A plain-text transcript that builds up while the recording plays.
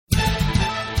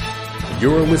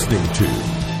You're listening to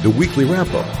the Weekly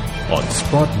Wrap-Up on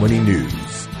Sprott Money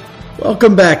News.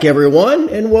 Welcome back, everyone,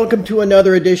 and welcome to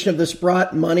another edition of the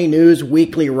Sprott Money News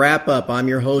Weekly Wrap-Up. I'm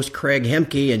your host, Craig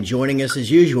Hemke, and joining us as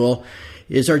usual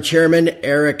is our chairman,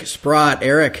 Eric Sprott.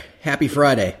 Eric, happy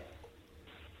Friday.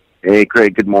 Hey,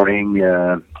 Craig, good morning.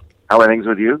 How are things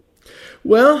with you?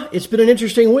 Well, it's been an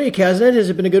interesting week, hasn't it?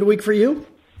 Has it been a good week for you?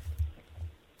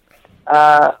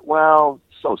 Well,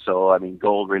 so. I mean,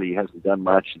 gold really hasn't done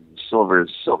much, and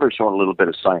silver's showing a little bit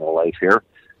of sign of life here.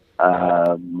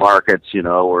 Markets,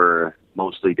 were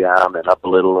mostly down and up a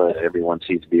little. Everyone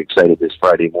seems to be excited this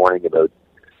Friday morning about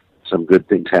some good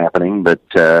things happening, but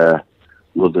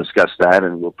we'll discuss that,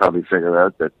 and we'll probably figure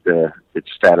out that it's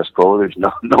status quo. There's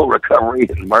no recovery,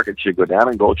 and the market should go down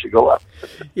and gold should go up.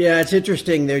 Yeah, it's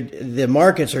interesting. The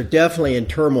markets are definitely in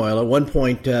turmoil. At one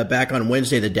point back on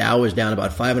Wednesday, the Dow was down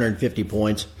about 550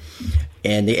 points,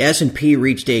 and the S&P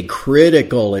reached a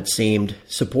critical, it seemed,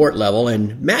 support level,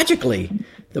 and magically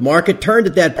the market turned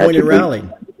at that point and rallied.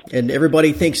 And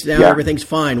everybody thinks now everything's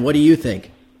fine. What do you think?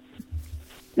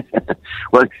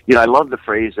 Well, I love the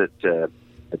phrase that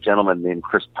a gentleman named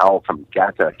Chris Powell from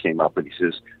GATA came up with. He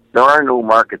says, there are no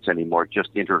markets anymore, just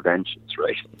interventions,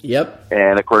 right? Yep.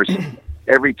 And, of course,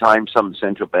 every time some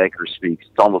central banker speaks,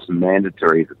 it's almost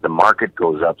mandatory that the market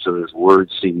goes up, so his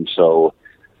words seem so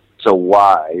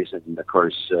wise. And, of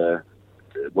course,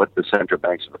 what the central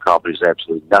banks have accomplished is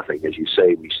absolutely nothing. As you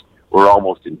say, we're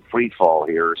almost in free fall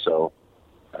here, so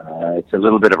it's a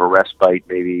little bit of a respite.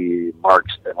 Maybe the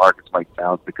markets might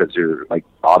bounce because they're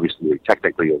obviously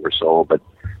technically oversold, but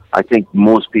I think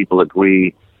most people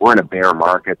agree we're in a bear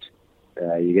market.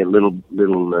 You get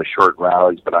little short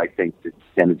rallies, but I think the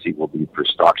tendency will be for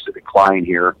stocks to decline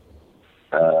here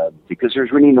because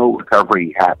there's really no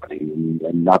recovery happening,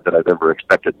 and not that I've ever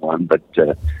expected one, but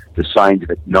the signs of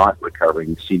it not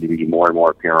recovering seem to be more and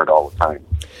more apparent all the time.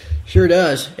 Sure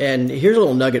does. And here's a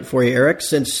little nugget for you, Eric.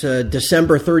 Since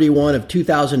December 31 of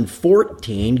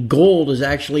 2014, gold has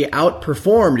actually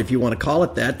outperformed, if you want to call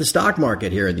it that, the stock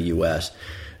market here in the U.S.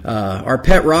 Our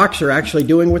pet rocks are actually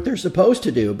doing what they're supposed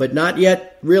to do, but not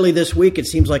yet really this week. It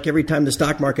seems like every time the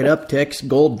stock market upticks,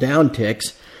 gold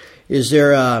downticks. Is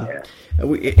there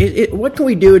what can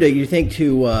we do, you think,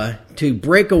 to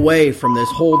break away from this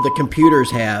hold the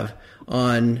computers have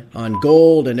on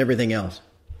gold and everything else?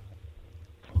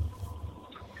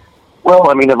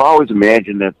 Well, I mean, I've always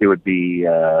imagined that there would be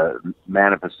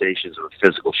manifestations of a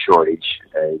physical shortage.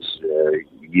 As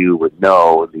you would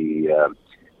know, the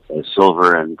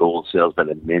silver and gold sales by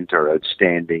the mint are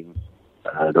outstanding.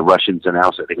 The Russians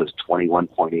announced, I think it was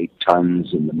 21.8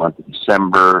 tons in the month of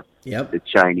December. Yep. The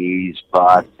Chinese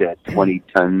bought 20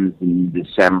 tons in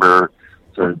December.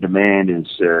 So the demand is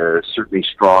certainly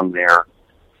strong there.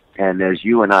 And as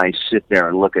you and I sit there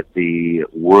and look at the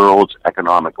world's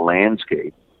economic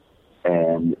landscape,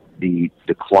 and the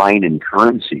decline in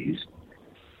currencies,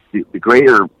 the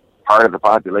greater part of the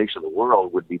population of the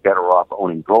world would be better off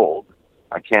owning gold.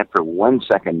 I can't for 1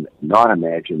 second not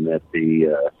imagine that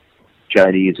the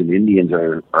Chinese and Indians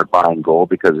are buying gold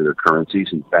because of their currencies.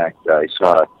 In fact, I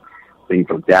saw a thing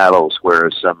from Davos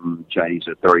where some Chinese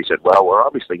authority said, well, we're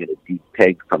obviously going to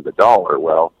depeg from the dollar.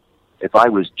 Well, if I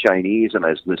was Chinese and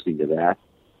I was listening to that,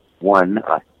 one,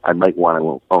 I might want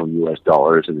to own U.S.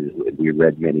 dollars, and we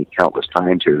read countless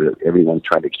times here that everyone's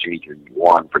trying to exchange your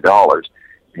yuan for dollars,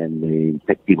 and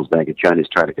the People's Bank of China is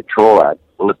trying to control that.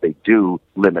 Well, if they do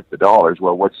limit the dollars,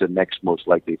 well, what's the next most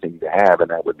likely thing to have, and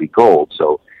that would be gold.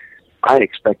 So I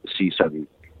expect to see some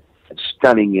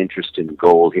stunning interest in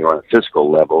gold here on a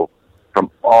physical level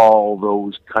from all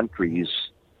those countries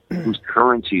whose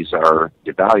currencies are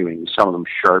devaluing, some of them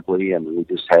sharply. I mean, we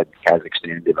just had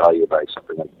Kazakhstan devalue by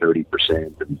something like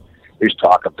 30%, and there's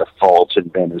talk of defaults in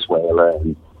Venezuela,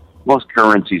 and most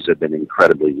currencies have been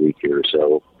incredibly weak here,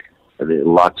 so there are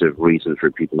lots of reasons for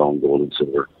people to own gold and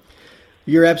silver.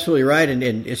 You're absolutely right, and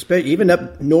even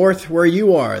up north where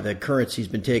you are, the currency's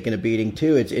been taking a beating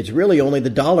too. It's really only the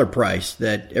dollar price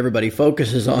that everybody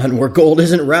focuses on, where gold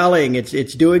isn't rallying.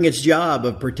 It's doing its job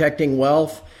of protecting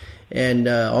wealth, and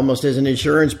almost as an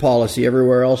insurance policy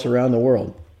everywhere else around the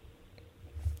world.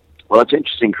 Well, it's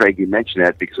interesting, Craig, you mentioned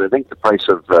that, because I think the price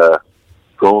of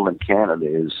gold in Canada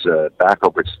is back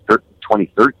over its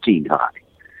 2013 high.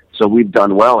 So we've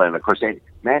done well, and of course,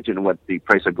 imagine what the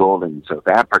price of gold in South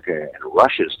Africa and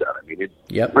Russia's done. I mean,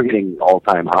 we're hitting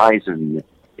all-time highs in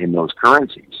those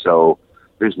currencies. So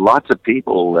there's lots of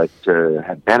people that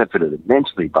have benefited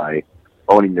immensely by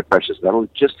owning the precious metal.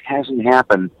 It just hasn't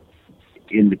happened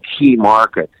in the key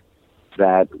market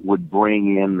that would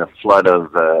bring in the flood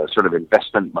of sort of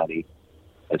investment money,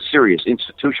 a serious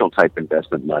institutional type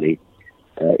investment money,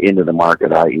 into the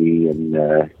market, i.e.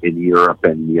 in Europe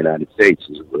and the United States,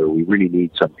 is where we really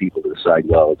need some people to decide,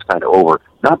 well, it's kind of over.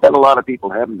 Not that a lot of people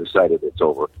haven't decided it's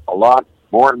over. A lot,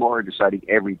 more and more are deciding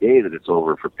every day that it's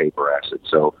over for paper assets.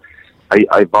 So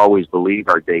I've always believed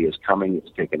our day is coming.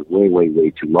 It's taken way, way,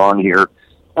 way too long here.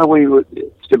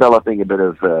 It's developing a bit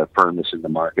of firmness in the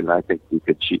market, and I think we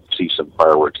could see some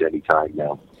fireworks any time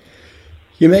now.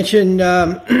 You mentioned,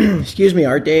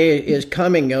 our day is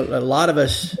coming. A lot of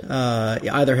us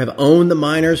either have owned the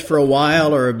miners for a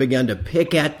while or have begun to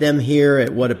pick at them here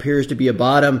at what appears to be a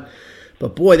bottom.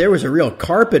 But boy, there was a real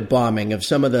carpet bombing of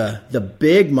some of the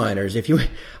big miners.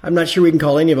 I'm not sure we can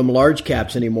call any of them large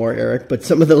caps anymore, Eric, but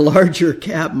some of the larger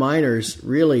cap miners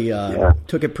really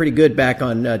took it pretty good back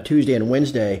on Tuesday and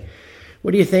Wednesday.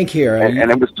 What do you think here? And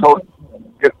it was totally...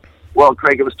 Well,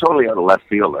 Craig, it was totally out of left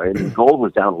field. Right? And gold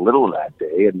was down a little that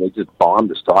day, and they just bombed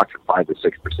the stock for 5 to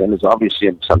 6%. There's obviously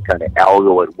some kind of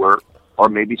algo at work, or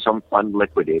maybe some fund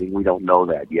liquidating. We don't know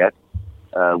that yet.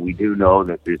 We do know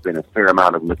that there's been a fair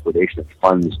amount of liquidation of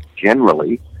funds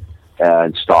generally,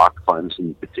 and stock funds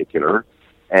in particular.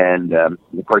 And, of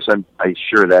course, I'm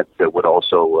sure that would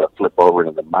also flip over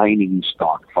into the mining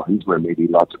stock funds, where maybe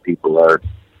lots of people are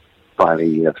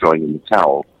finally throwing in the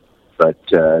towel. But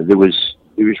there was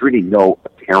really no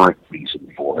apparent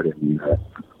reason for it, and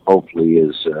hopefully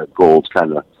as gold's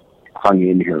kind of hung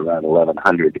in here around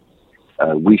 1,100,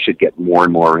 we should get more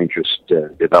and more interest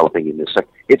developing in this sector.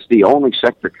 It's the only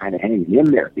sector kind of hanging in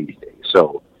there these days.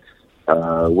 So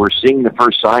we're seeing the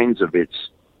first signs of its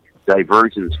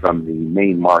divergence from the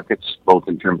main markets, both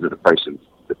in terms of the price of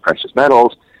the precious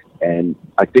metals, and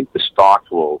I think the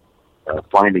stocks will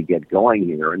finally get going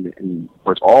here. And of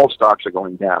course, all stocks are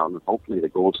going down. Hopefully the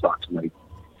gold stocks might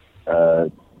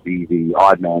be the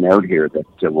odd man out here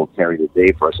that will carry the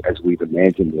day for us, as we've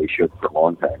imagined they should for a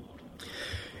long time.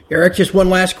 Eric, just one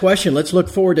last question. Let's look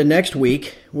forward to next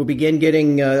week. We'll begin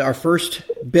getting our first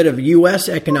bit of U.S.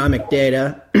 economic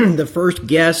data, the first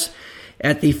guess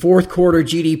at the fourth quarter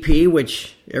GDP,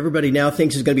 which everybody now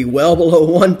thinks is going to be well below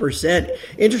 1%.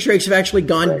 Interest rates have actually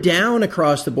gone down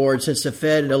across the board since the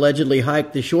Fed allegedly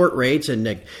hiked the short rates, and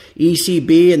the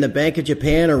ECB and the Bank of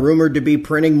Japan are rumored to be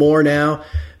printing more now.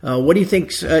 What do you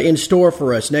think's in store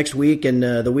for us next week and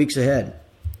the weeks ahead?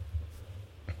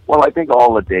 Well, I think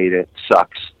all the data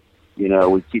sucks. You know,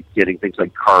 we keep getting things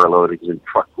like car loadings and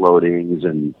truck loadings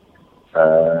and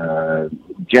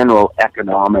general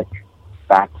economic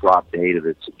backdrop data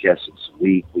that suggests it's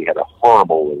weak. We had a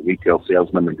horrible retail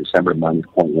sales number in December, minus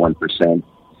 0.1%.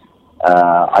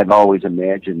 I've always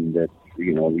imagined that,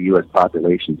 you know, the U.S.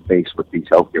 population faced with these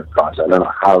healthcare costs, I don't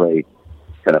know how they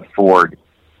can afford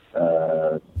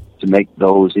to make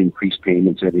those increased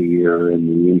payments every year, and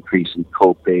the increase in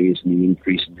co-pays and the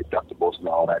increase in deductibles and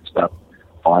all that stuff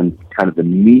on kind of the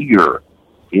meager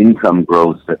income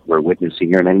growth that we're witnessing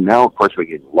here. And now, of course, we're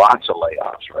getting lots of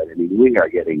layoffs, right? I mean, we are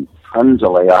getting tons of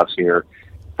layoffs here.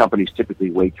 Companies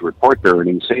typically wait to report their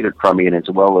earnings, say they're crummy, and it's,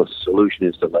 well, the solution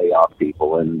is to lay off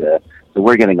people. And so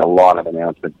we're getting a lot of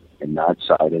announcements in that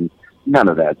side, and none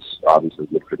of that's obviously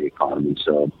good for the economy.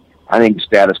 So I think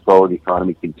status quo, the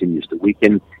economy continues to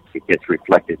weaken. It gets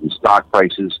reflected in stock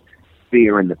prices.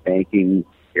 Fear in the banking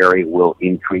area will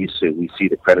increase. So we see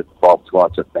the credit defaults,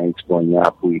 lots of banks going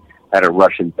up. We had a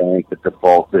Russian bank that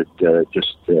defaulted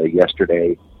just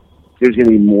yesterday. There's going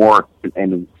to be more,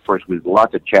 and of course, with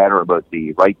lots of chatter about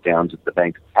the write-downs that the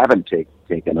banks haven't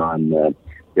taken on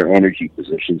their energy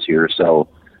positions here. So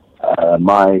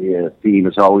my theme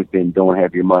has always been, don't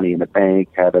have your money in a bank,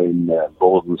 having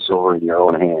gold and silver in your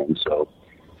own hands. So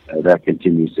that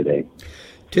continues today.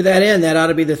 To that end, that ought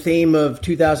to be the theme of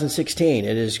 2016.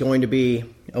 It is going to be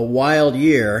a wild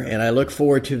year, and I look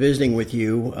forward to visiting with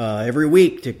you every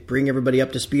week to bring everybody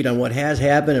up to speed on what has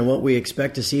happened and what we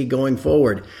expect to see going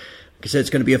forward. Like I said, it's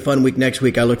going to be a fun week next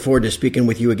week. I look forward to speaking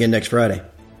with you again next Friday.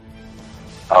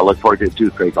 I look forward to it too,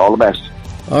 Craig. All the best.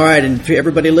 All right, and to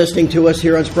everybody listening to us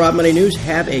here on Sprott Money News,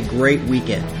 have a great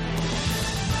weekend.